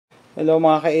Hello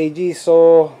mga ka-AG. So,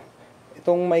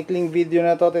 itong maikling video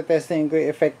na to, testing ko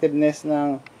yung effectiveness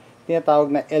ng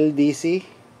tinatawag na LDC.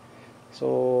 So,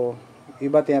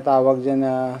 iba tinatawag dyan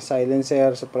na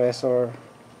silencer, suppressor.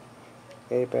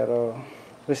 Okay, pero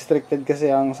restricted kasi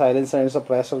ang silencer and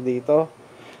suppressor dito.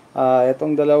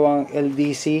 Itong dalawang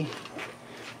LDC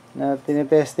na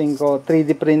tinetesting ko,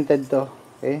 3D printed to.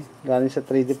 Okay, galing sa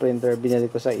 3D printer, binili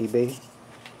ko sa eBay.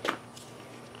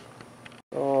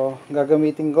 So,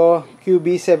 gagamitin ko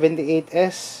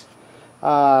QB78S,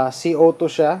 CO2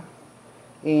 siya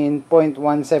in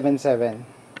 0.177.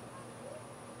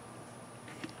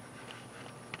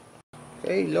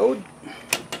 Okay, load.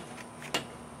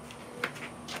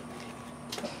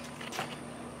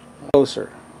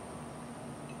 Closer.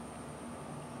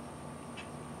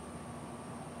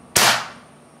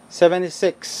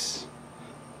 $76.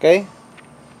 Okay.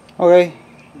 Okay,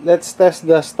 let's test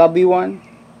the stubby one.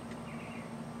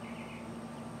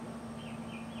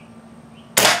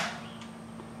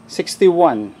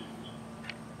 $61.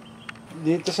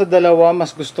 Dito sa dalawa,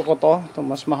 mas gusto ko to. Ito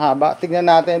mas mahaba. Tignan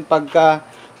natin pagka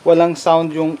walang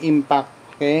sound yung impact.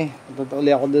 Okay?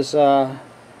 Tutuli ako doon sa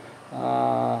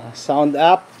sound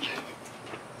app.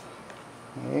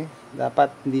 Okay?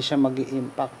 Dapat hindi siya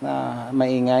mag-i-impact na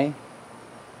maingay.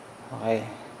 Okay.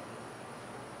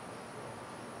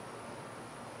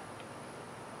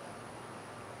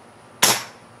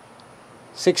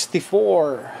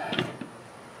 $64.